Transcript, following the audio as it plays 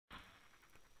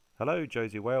Hello,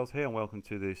 Josie Wales here and welcome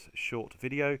to this short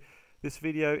video. This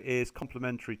video is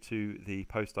complementary to the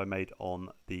post I made on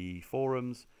the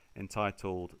forums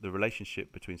entitled The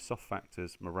Relationship Between Soft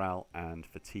Factors, Morale and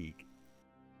Fatigue.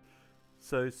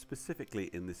 So specifically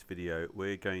in this video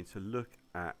we're going to look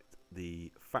at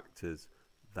the factors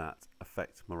that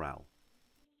affect morale.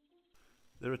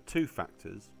 There are two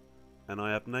factors and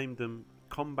I have named them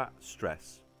combat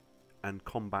stress and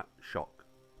combat shock.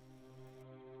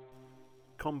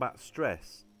 Combat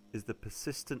stress is the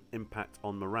persistent impact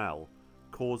on morale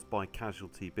caused by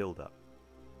casualty buildup.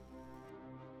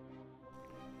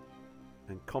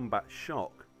 And combat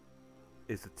shock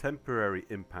is the temporary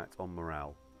impact on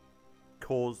morale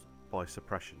caused by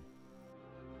suppression.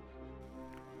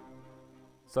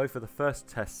 So for the first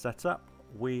test setup,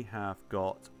 we have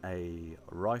got a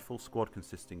rifle squad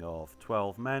consisting of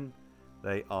 12 men.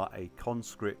 They are a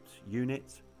conscript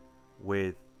unit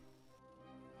with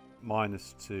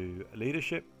 -2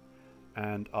 leadership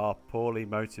and are poorly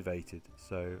motivated,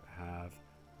 so have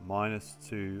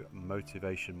 -2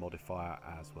 motivation modifier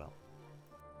as well.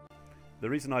 The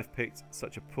reason I've picked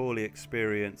such a poorly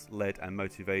experienced, led and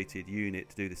motivated unit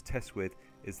to do this test with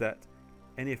is that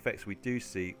any effects we do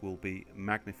see will be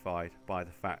magnified by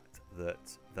the fact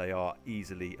that they are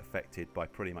easily affected by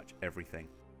pretty much everything.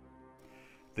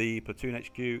 The platoon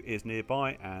HQ is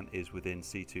nearby and is within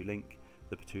C2 link.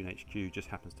 The platoon HQ just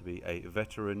happens to be a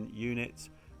veteran unit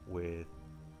with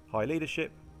high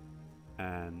leadership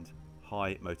and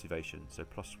high motivation, so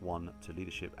 +1 to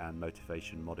leadership and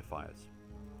motivation modifiers.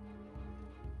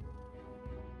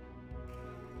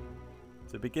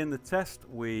 To begin the test,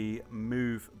 we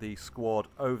move the squad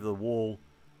over the wall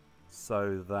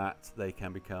so that they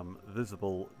can become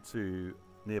visible to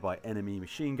nearby enemy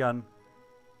machine gun,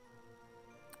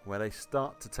 where they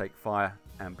start to take fire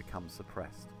and become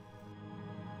suppressed.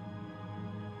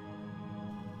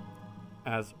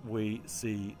 As we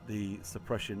see the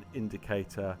suppression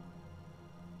indicator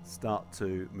start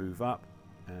to move up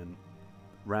and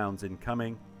rounds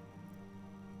incoming,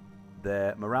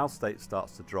 their morale state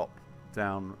starts to drop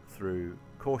down through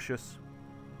cautious,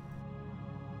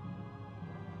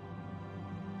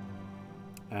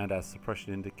 and as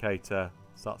suppression indicator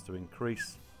starts to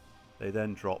increase, they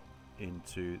then drop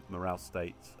into morale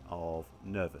state of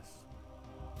nervous.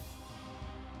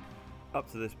 Up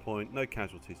to this point, no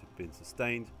casualties have been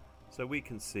sustained, so we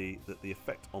can see that the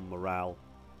effect on morale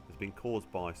has been caused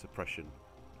by suppression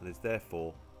and is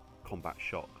therefore combat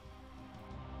shock.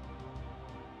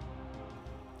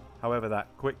 However,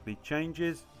 that quickly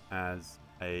changes as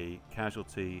a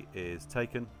casualty is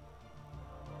taken.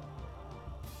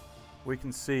 We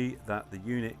can see that the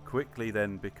unit quickly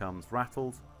then becomes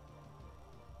rattled,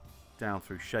 down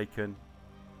through shaken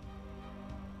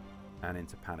and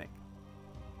into panic.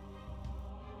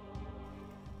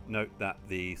 Note that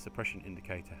the suppression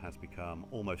indicator has become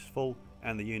almost full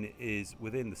and the unit is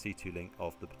within the C2 link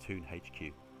of the platoon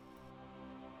HQ.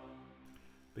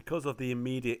 Because of the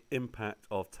immediate impact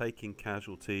of taking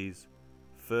casualties,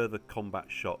 further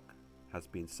combat shock has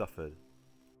been suffered.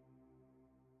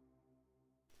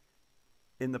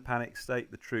 In the panic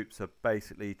state, the troops are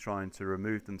basically trying to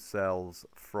remove themselves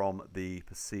from the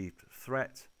perceived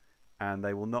threat and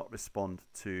they will not respond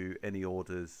to any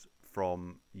orders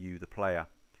from you, the player.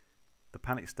 The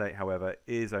panic state, however,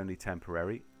 is only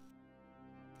temporary,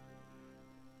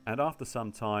 and after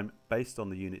some time, based on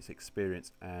the unit's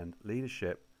experience and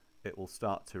leadership, it will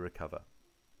start to recover.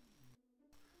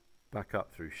 Back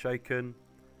up through shaken,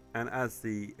 and as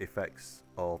the effects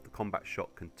of the combat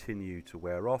shock continue to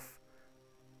wear off,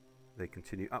 they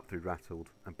continue up through rattled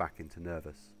and back into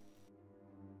nervous.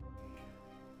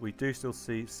 We do still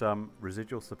see some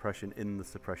residual suppression in the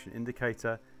suppression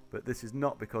indicator, but this is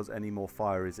not because any more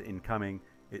fire is incoming,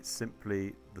 it's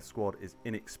simply the squad is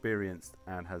inexperienced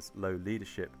and has low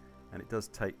leadership, and it does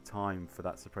take time for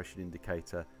that suppression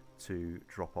indicator to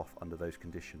drop off under those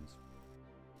conditions.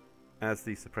 As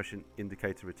the suppression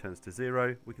indicator returns to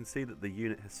 0, we can see that the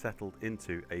unit has settled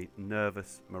into a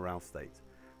nervous morale state.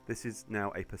 This is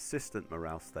now a persistent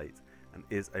morale state and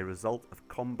is a result of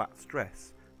combat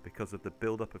stress because of the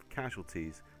buildup of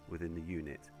casualties within the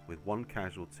unit, with one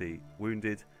casualty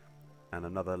wounded and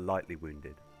another lightly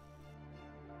wounded.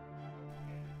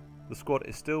 The squad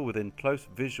is still within close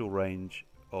visual range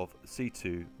of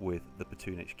C2 with the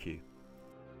platoon HQ.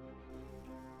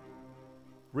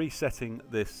 Resetting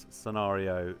this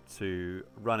scenario to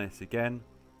run it again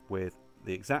with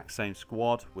the exact same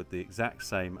squad with the exact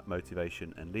same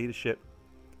motivation and leadership.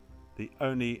 The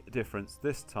only difference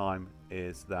this time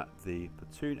is that the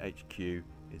platoon HQ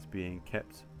is being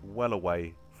kept well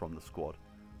away from the squad.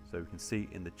 So we can see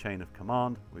in the chain of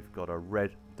command we've got a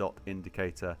red dot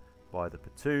indicator by the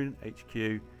platoon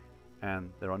HQ, and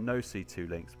there are no C2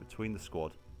 links between the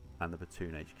squad and the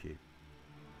platoon HQ.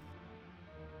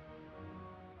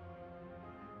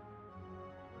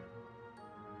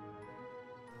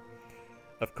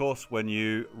 Of course, when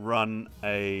you run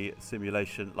a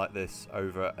simulation like this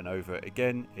over and over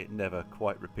again, it never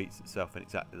quite repeats itself in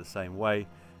exactly the same way.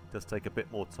 It does take a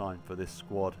bit more time for this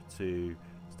squad to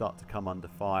start to come under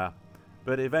fire,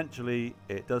 but eventually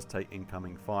it does take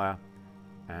incoming fire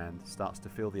and starts to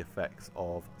feel the effects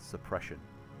of suppression.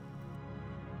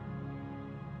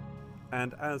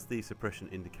 And as the suppression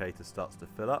indicator starts to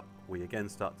fill up, we again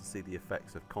start to see the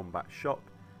effects of combat shock,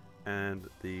 and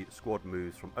the squad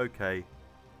moves from OK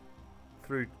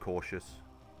through cautious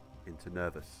into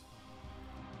nervous,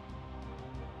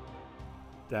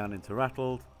 down into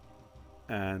rattled,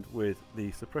 and with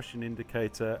the suppression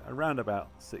indicator around about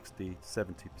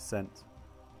 60–70%,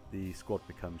 the squad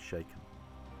becomes shaken.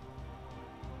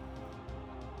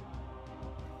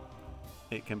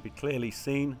 It can be clearly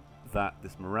seen that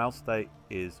this morale state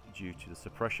is due to the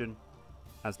suppression,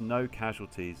 as no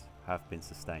casualties have been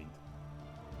sustained.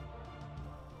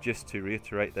 Just to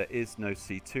reiterate, there is no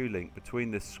C2 link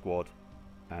between this squad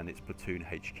and its platoon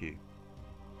HQ.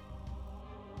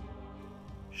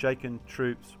 Shaken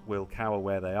troops will cower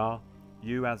where they are.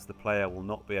 You as the player will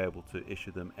not be able to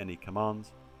issue them any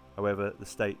commands. However, the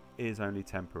state is only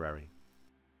temporary.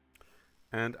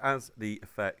 And as the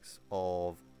effects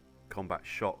of combat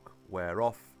shock wear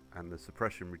off and the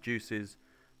suppression reduces,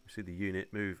 we see the unit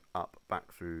move up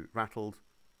back through rattled,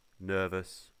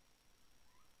 nervous,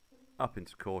 up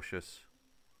into cautious,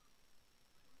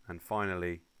 and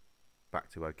finally back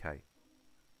to OK.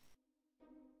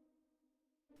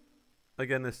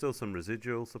 Again, there's still some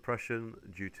residual suppression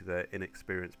due to their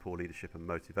inexperience, poor leadership and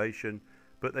motivation,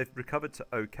 but they've recovered to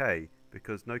OK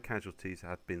because no casualties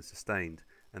have been sustained,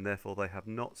 and therefore they have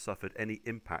not suffered any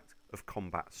impact of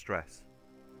combat stress.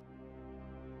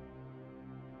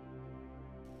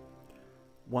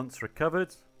 Once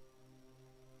recovered,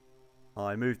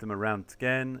 I move them around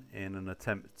again in an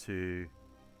attempt to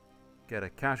get a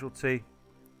casualty,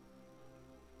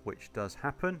 which does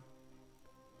happen.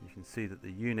 You can see that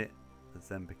the unit has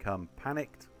then become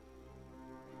panicked.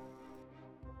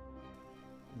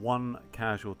 One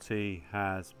casualty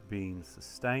has been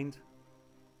sustained,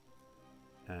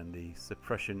 and the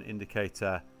suppression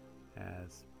indicator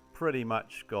has pretty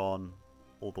much gone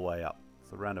all the way up,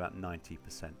 so around about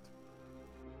 90%.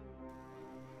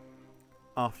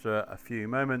 After a few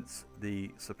moments,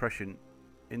 the suppression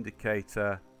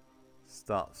indicator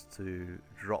starts to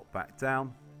drop back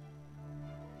down,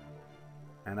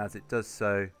 and as it does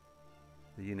so,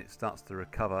 the unit starts to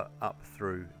recover up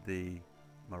through the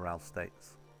morale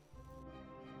states.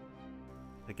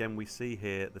 Again, we see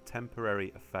here the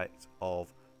temporary effect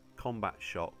of combat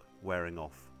shock wearing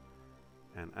off,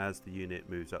 and as the unit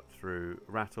moves up through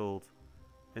rattled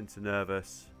into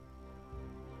nervous,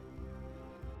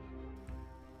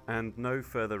 and no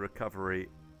further recovery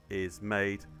is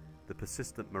made, the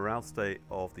persistent morale state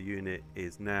of the unit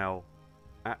is now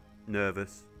at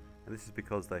nervous, and this is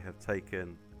because they have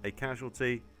taken a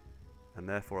casualty and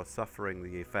therefore are suffering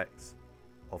the effects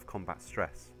of combat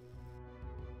stress.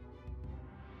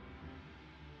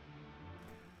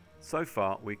 So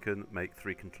far we can make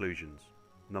three conclusions.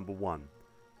 Number one,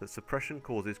 that suppression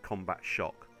causes combat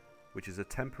shock, which is a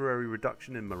temporary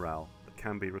reduction in morale that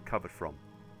can be recovered from.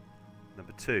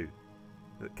 Number two,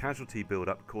 that casualty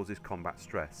build-up causes combat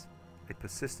stress, a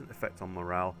persistent effect on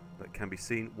morale that can be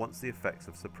seen once the effects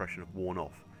of suppression have worn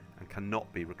off and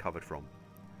cannot be recovered from.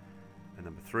 And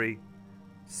number three,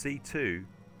 C2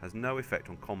 has no effect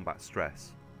on combat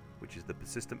stress, which is the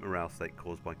persistent morale state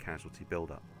caused by casualty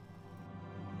build-up.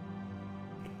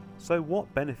 So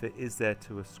what benefit is there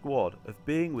to a squad of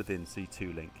being within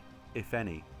C2 link, if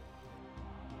any?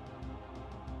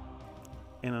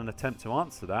 In an attempt to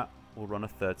answer that, we'll run a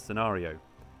third scenario.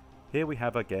 Here we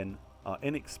have again our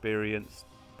inexperienced,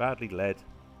 badly led,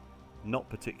 not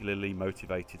particularly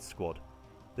motivated squad.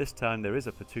 This time there is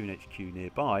a platoon HQ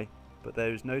nearby, but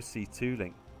there is no C2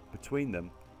 link between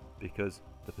them because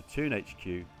the platoon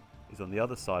HQ is on the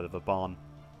other side of a barn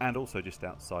and also just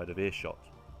outside of earshot.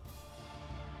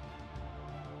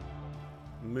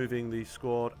 Moving the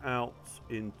squad out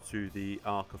into the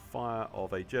arc of fire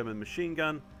of a German machine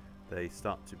gun, they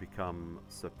start to become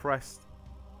suppressed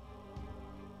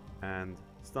and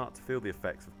start to feel the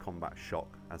effects of combat shock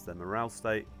as their morale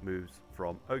state moves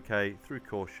from OK through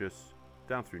cautious,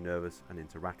 down through nervous and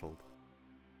into rattled.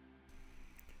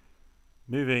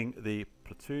 Moving the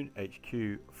platoon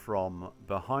HQ from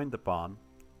behind the barn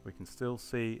we can still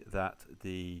see that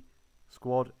the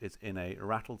squad is in a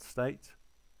rattled state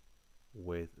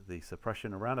with the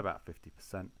suppression around about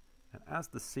 50%, and as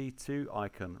the C2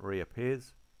 icon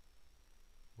reappears,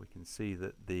 we can see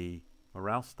that the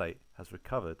morale state has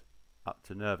recovered up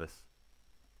to nervous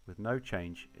with no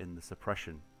change in the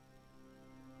suppression.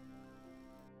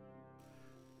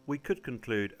 We could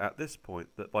conclude at this point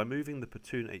that by moving the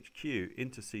platoon HQ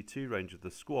into C2 range of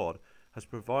the squad has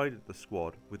provided the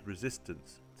squad with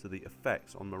resistance to the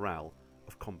effects on morale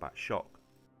of combat shock.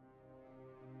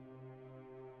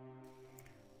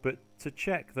 But to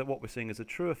check that what we're seeing is a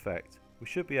true effect, we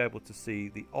should be able to see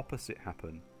the opposite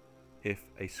happen if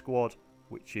a squad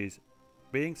which is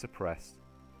being suppressed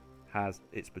has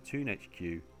its platoon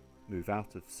HQ move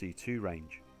out of C2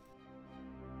 range.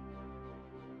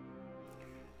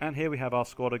 And here we have our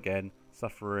squad again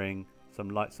suffering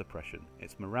some light suppression.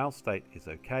 Its morale state is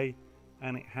okay,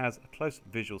 and it has a close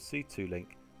visual C2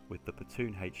 link with the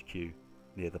platoon HQ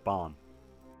near the barn.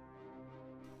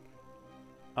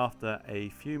 After a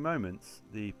few moments,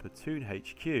 the platoon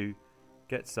HQ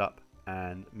gets up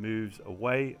and moves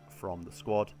away from the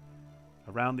squad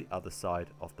around the other side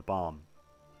of the barn.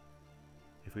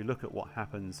 If we look at what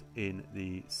happens in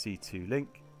the C2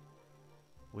 link,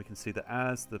 we can see that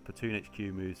as the platoon HQ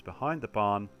moves behind the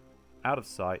barn, out of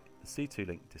sight, the C2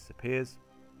 link disappears,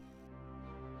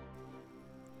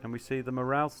 and we see the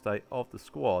morale state of the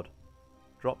squad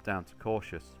drop down to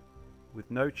cautious, with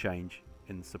no change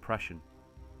in the suppression.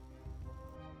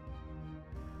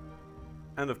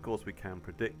 And of course we can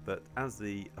predict that as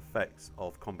the effects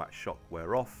of combat shock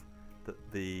wear off, that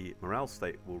the morale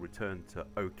state will return to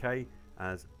OK,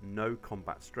 as no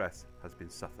combat stress has been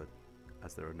suffered,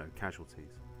 as there are no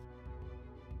casualties.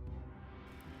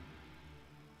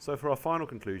 So for our final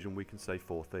conclusion, we can say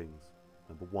 4 things.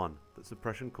 Number 1, that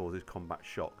suppression causes combat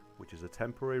shock, which is a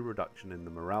temporary reduction in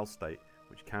the morale state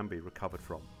which can be recovered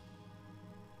from.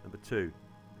 Number 2,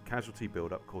 casualty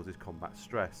build-up causes combat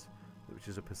stress, which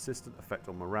is a persistent effect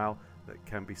on morale that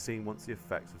can be seen once the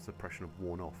effects of suppression have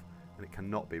worn off, and it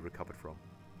cannot be recovered from.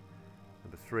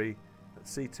 Number 3, that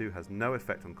C2 has no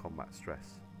effect on combat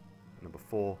stress. And number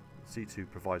 4, that C2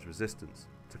 provides resistance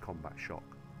to combat shock.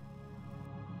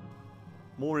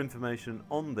 More information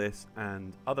on this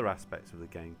and other aspects of the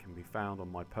game can be found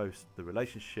on my post, The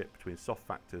Relationship Between Soft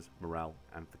Factors, Morale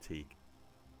and Fatigue.